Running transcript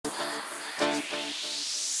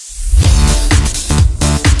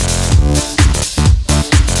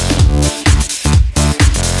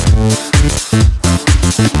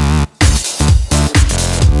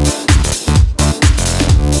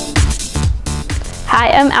I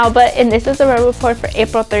am Alba, and this is a road report for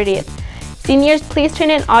April 30th. Seniors, please turn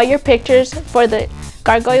in all your pictures for the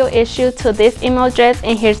gargoyle issue to this email address,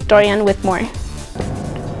 and here's Dorian with more.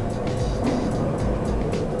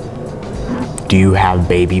 Do you have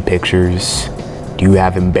baby pictures? Do you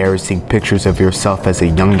have embarrassing pictures of yourself as a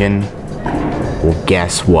youngin'? Well,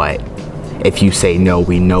 guess what? If you say no,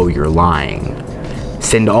 we know you're lying.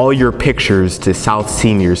 Send all your pictures to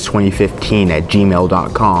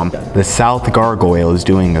southseniors2015@gmail.com. The South Gargoyle is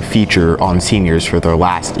doing a feature on seniors for their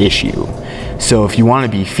last issue. So if you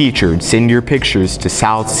want to be featured, send your pictures to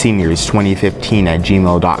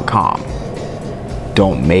southseniors2015@gmail.com.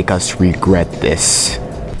 Don't make us regret this.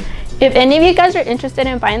 If any of you guys are interested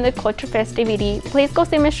in buying the Culture Fest DVD, please go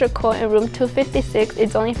see Mr. Cole in room 256.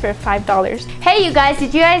 It's only for $5. Hey you guys,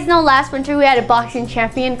 did you guys know last winter we had a boxing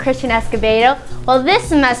champion, Christian Escobedo? Well, this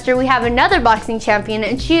semester we have another boxing champion,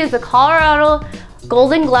 and she is the Colorado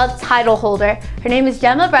Golden Glove title holder. Her name is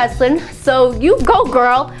Gemma Breslin, so you go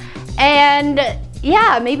girl. And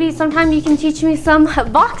yeah, maybe sometime you can teach me some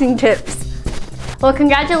boxing tips. Well,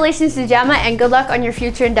 congratulations to Gemma and good luck on your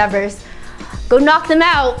future endeavors. Go knock them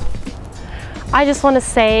out. I just want to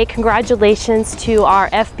say congratulations to our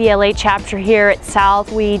FBLA chapter here at South.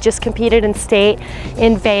 We just competed in state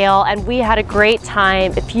in Vail and we had a great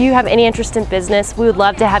time. If you have any interest in business, we would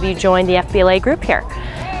love to have you join the FBLA group here.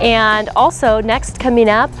 And also next coming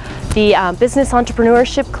up, the business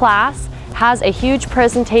entrepreneurship class has a huge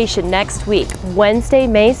presentation next week, Wednesday,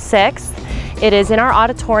 May 6th. It is in our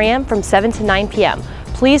auditorium from 7 to 9 p.m.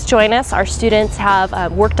 Please join us. Our students have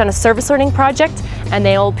worked on a service learning project and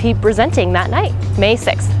they will be presenting that night, May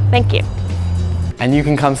 6th. Thank you. And you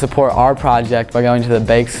can come support our project by going to the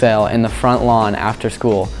bake sale in the front lawn after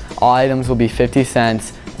school. All items will be 50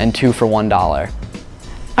 cents and 2 for $1.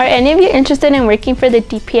 Are any of you interested in working for the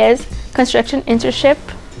DPS construction internship?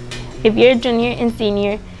 If you're a junior and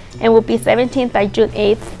senior and will be 17th by June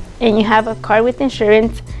 8th and you have a car with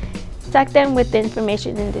insurance, tag them with the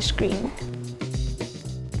information in the screen.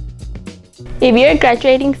 If you're a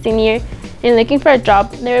graduating senior and looking for a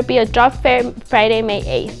job, there will be a job fair Friday, May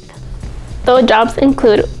 8th. Those jobs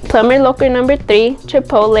include plumber local number 3,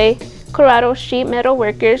 Chipotle, Colorado Sheet Metal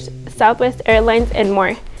Workers, Southwest Airlines, and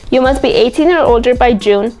more. You must be 18 or older by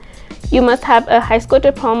June. You must have a high school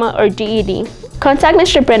diploma or GED. Contact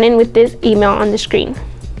Mr. Brennan with this email on the screen.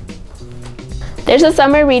 There's a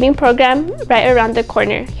summer reading program right around the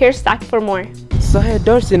corner. Here's Zach for more. So hey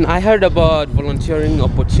Dorsin, I heard about volunteering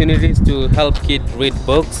opportunities to help kids read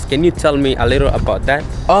books. Can you tell me a little about that?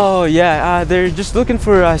 Oh yeah, they're just looking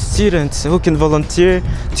for students who can volunteer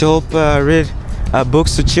to help read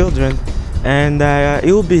books to children. And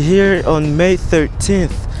it will be here on May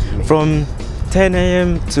 13th from 10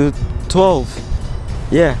 a.m. to 12.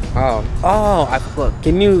 Yeah. Oh, I forgot.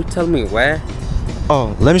 Can you tell me where?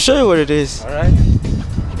 Oh, let me show you what it is. Alright.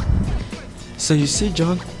 So you see,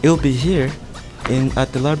 John, it'll be here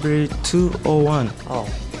at the library 201. Oh,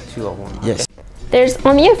 201. Yes. There's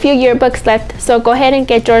only a few yearbooks left, so go ahead and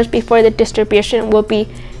get yours before the distribution will be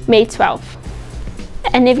May 12th.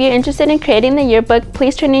 And if you're interested in creating the yearbook,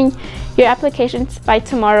 please turn in your applications by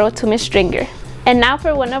tomorrow to Ms. Stringer. And now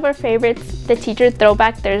for one of our favorites, the Teacher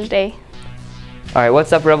Throwback Thursday. All right,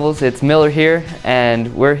 what's up Rebels? It's Miller here,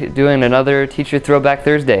 and we're doing another Teacher Throwback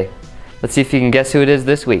Thursday. Let's see if you can guess who it is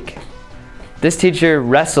this week. This teacher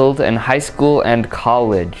wrestled in high school and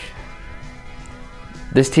college.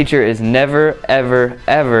 This teacher is never, ever,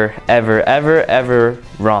 ever, ever, ever, ever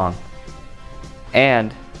wrong.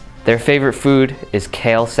 And their favorite food is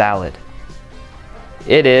kale salad.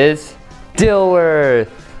 It is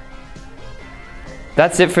Dilworth.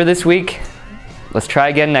 That's it for this week. Let's try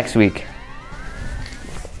again next week.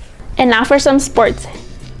 And now for some sports.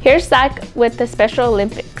 Here's Zach with the Special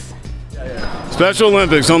Olympics. Special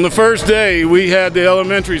Olympics. On the first day, we had the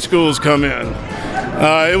elementary schools come in.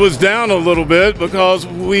 It was down a little bit because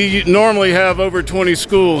we normally have over 20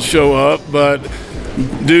 schools show up, but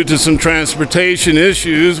due to some transportation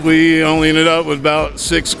issues, we only ended up with about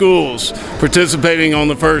 6 schools participating on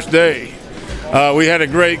the first day. We had a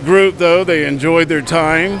great group though. They enjoyed their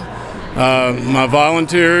time. My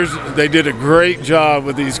volunteers, they did a great job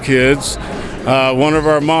with these kids. One of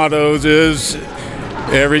our mottos is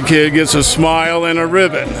every kid gets a smile and a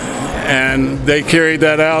ribbon, and they carried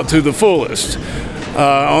that out to the fullest.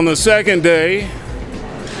 On the second day,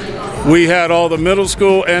 we had all the middle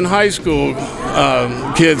school and high school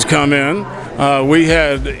kids come in. We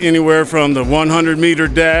had anywhere from the 100-meter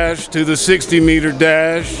dash to the 60-meter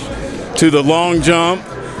dash to the long jump.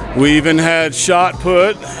 We even had shot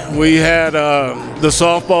put. We had the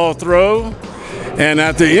softball throw. And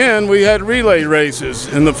at the end, we had relay races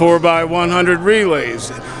in the 4x100 relays,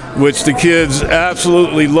 which the kids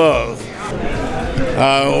absolutely love.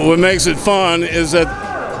 What makes it fun is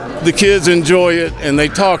that the kids enjoy it and they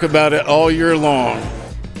talk about it all year long.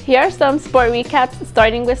 Here are some sport recaps,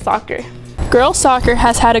 starting with soccer. Girls soccer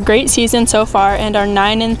has had a great season so far and are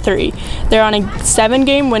 9-3. They're on a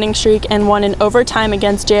 7-game winning streak and won in overtime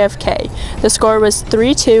against JFK. The score was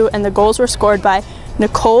 3-2 and the goals were scored by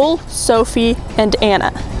Nicole, Sophie, and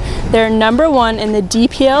Anna. They're number 1 in the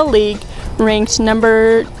DPL League, ranked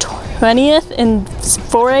number 20th in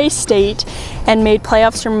 4A state, and made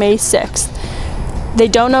playoffs for May 6th. They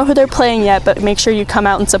don't know who they're playing yet, but make sure you come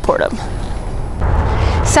out and support them.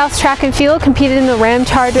 South Track and Field competed in the Ram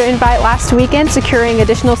Charger Invite last weekend, securing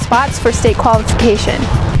additional spots for state qualification.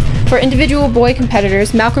 For individual boy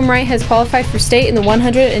competitors, Malcolm Wright has qualified for state in the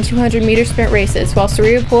 100 and 200 meter sprint races, while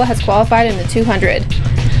Suryapool has qualified in the 200.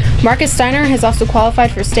 Marcus Steiner has also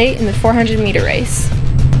qualified for state in the 400 meter race.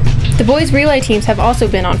 The boys relay teams have also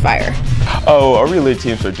been on fire. Oh, our relay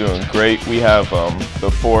teams are doing great. We have the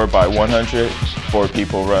 4x100. 4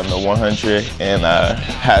 people run the 100, and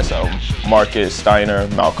has Marcus Steiner,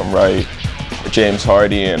 Malcolm Wright, James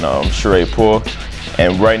Hardy, and Sheree Poole.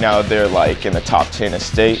 And right now they're like in the top 10 in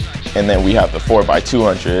state. And then we have the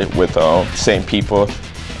 4x200 with same people.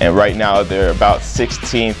 And right now they're about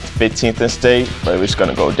 16th, 15th in state, but it's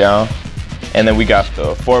gonna go down. And then we got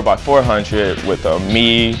the 4x400 with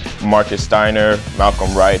me, Marcus Steiner,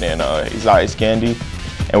 Malcolm Wright, and Isaiah Gandy.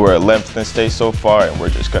 And we're 11th in state so far, and we're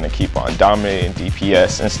just gonna keep on dominating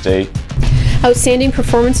DPS in state. Outstanding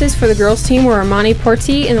performances for the girls team were Armani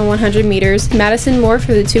Porti in the 100 meters, Madison Moore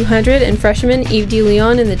for the 200, and freshman Eve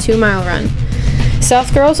DeLeon in the 2-mile run.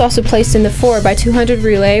 South girls also placed in the 4x200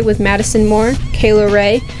 relay with Madison Moore, Kayla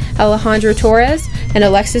Ray, Alejandra Torres, and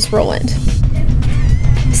Alexis Rowland.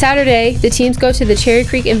 Saturday, the teams go to the Cherry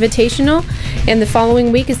Creek Invitational, and the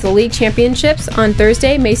following week is the league championships on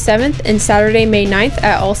Thursday, May 7th and Saturday, May 9th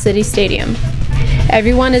at All City Stadium.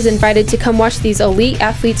 Everyone is invited to come watch these elite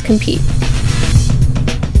athletes compete.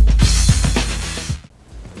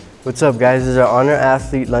 What's up, guys? This is our honor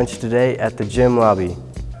athlete lunch today at the gym lobby.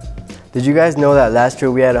 Did you guys know that last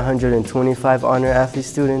year we had 125 honor athlete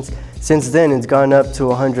students? Since then, it's gone up to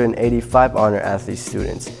 185 honor athlete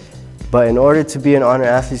students. But in order to be an honor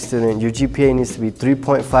athlete student, your GPA needs to be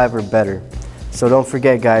 3.5 or better. So don't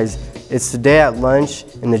forget, guys, it's today at lunch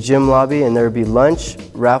in the gym lobby, and there will be lunch,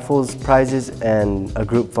 raffles, prizes, and a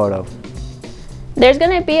group photo. There's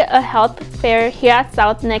going to be a health fair here at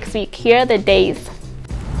South next week. Here are the days.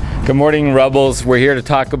 Good morning, Rebels. We're here to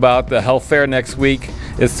talk about the health fair next week.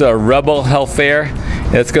 It's the Rebel Health Fair.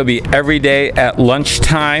 It's going to be every day at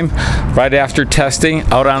lunchtime, right after testing,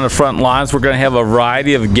 out on the front lawns. We're going to have a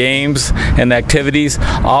variety of games and activities,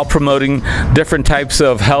 all promoting different types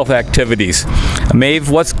of health activities.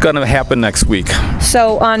 Maeve, what's going to happen next week?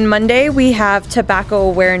 So on Monday, we have Tobacco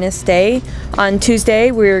Awareness Day. On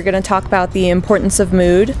Tuesday, we're going to talk about the importance of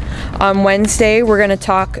mood. On Wednesday, we're going to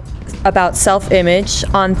talk about self-image.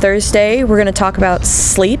 On Thursday, we're going to talk about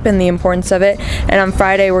sleep and the importance of it. And on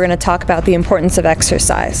Friday, we're going to talk about the importance of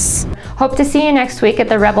exercise. Hope to see you next week at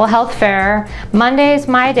the Rebel Health Fair. Monday is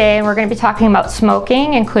my day, and we're going to be talking about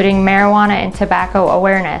smoking, including marijuana and tobacco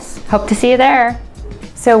awareness. Hope to see you there.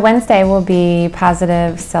 So Wednesday will be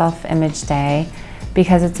Positive Self-Image Day,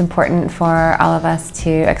 because it's important for all of us to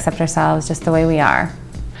accept ourselves just the way we are.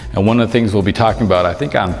 And one of the things we'll be talking about, I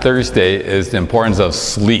think on Thursday, is the importance of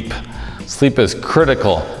sleep. Sleep is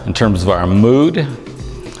critical in terms of our mood,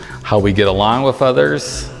 how we get along with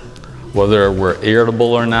others, whether we're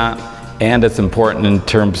irritable or not, and it's important in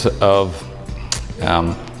terms of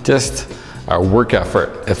just our work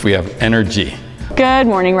effort, if we have energy. Good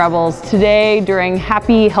morning, Rebels. Today, during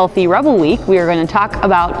Happy Healthy Rebel Week, we are going to talk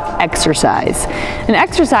about exercise. And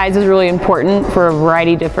exercise is really important for a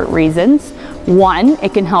variety of different reasons. One,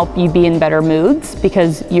 it can help you be in better moods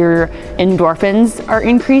because your endorphins are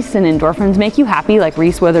increased, and endorphins make you happy, like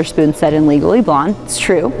Reese Witherspoon said in Legally Blonde. It's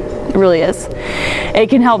true, it really is.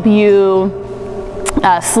 It can help you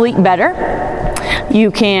sleep better.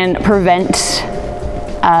 You can prevent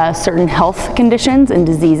certain health conditions and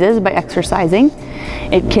diseases by exercising.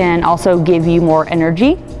 It can also give you more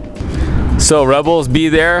energy. So Rebels, be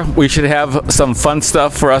there. We should have some fun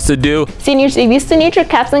stuff for us to do. Seniors, if you still need your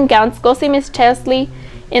caps and gowns, go see Miss Chesley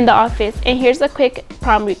in the office. And here's a quick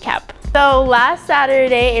prom recap. So last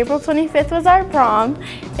Saturday, April 25th, was our prom.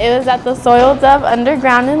 It was at the Soil Dove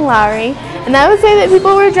Underground in Lowry. And I would say that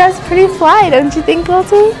people were dressed pretty fly, don't you think,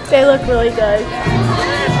 Colton? They look really good.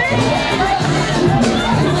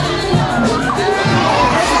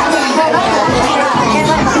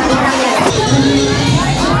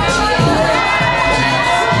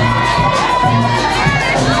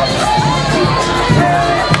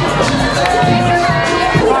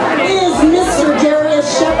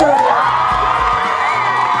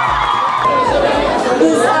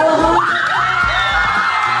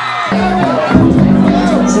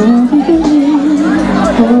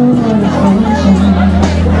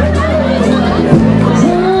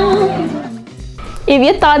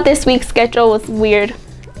 If you thought this week's schedule was weird,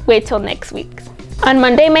 wait till next week. On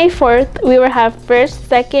Monday, May 4th, we will have 1st,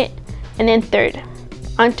 2nd, and then 3rd.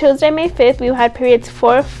 On Tuesday, May 5th, we will have periods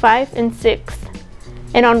 4, 5, and 6.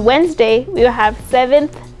 And on Wednesday, we will have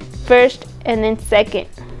 7th, 1st, and then 2nd.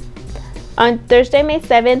 On Thursday, May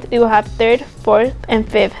 7th, we will have 3rd, 4th, and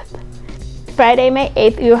 5th. Friday, May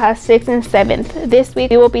 8th, we will have 6th and 7th. This week,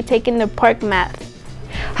 we will be taking the Park Math.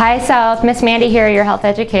 Hi South, Miss Mandy here, your health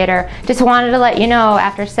educator. Just wanted to let you know,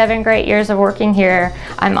 after 7 great years of working here,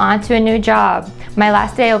 I'm on to a new job. My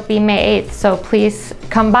last day will be May 8th, so please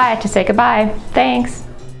come by to say goodbye. Thanks.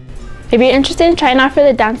 If you're interested in trying out for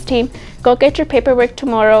the dance team, go get your paperwork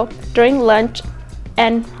tomorrow during lunch,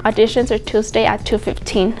 and auditions are Tuesday at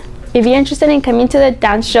 2:15. If you're interested in coming to the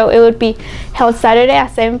dance show, it would be held Saturday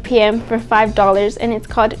at 7 p.m. for $5, and it's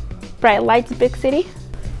called Bright Lights Big City.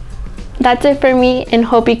 That's it for me, and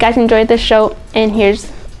hope you guys enjoyed the show, and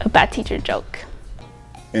here's a bad teacher joke.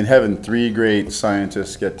 In heaven, 3 great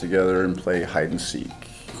scientists get together and play hide and seek.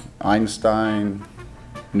 Einstein,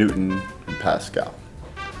 Newton, and Pascal.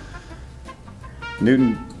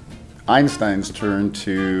 Einstein's turn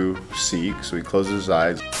to seek, so he closes his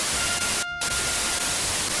eyes.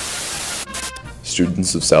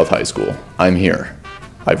 Students of South High School, I'm here.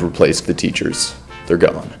 I've replaced the teachers. They're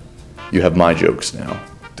gone. You have my jokes now,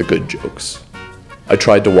 the good jokes. I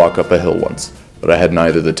tried to walk up a hill once, but I had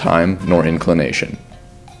neither the time nor inclination.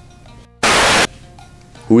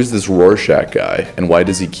 Who is this Rorschach guy, and why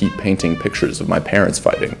does he keep painting pictures of my parents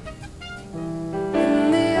fighting?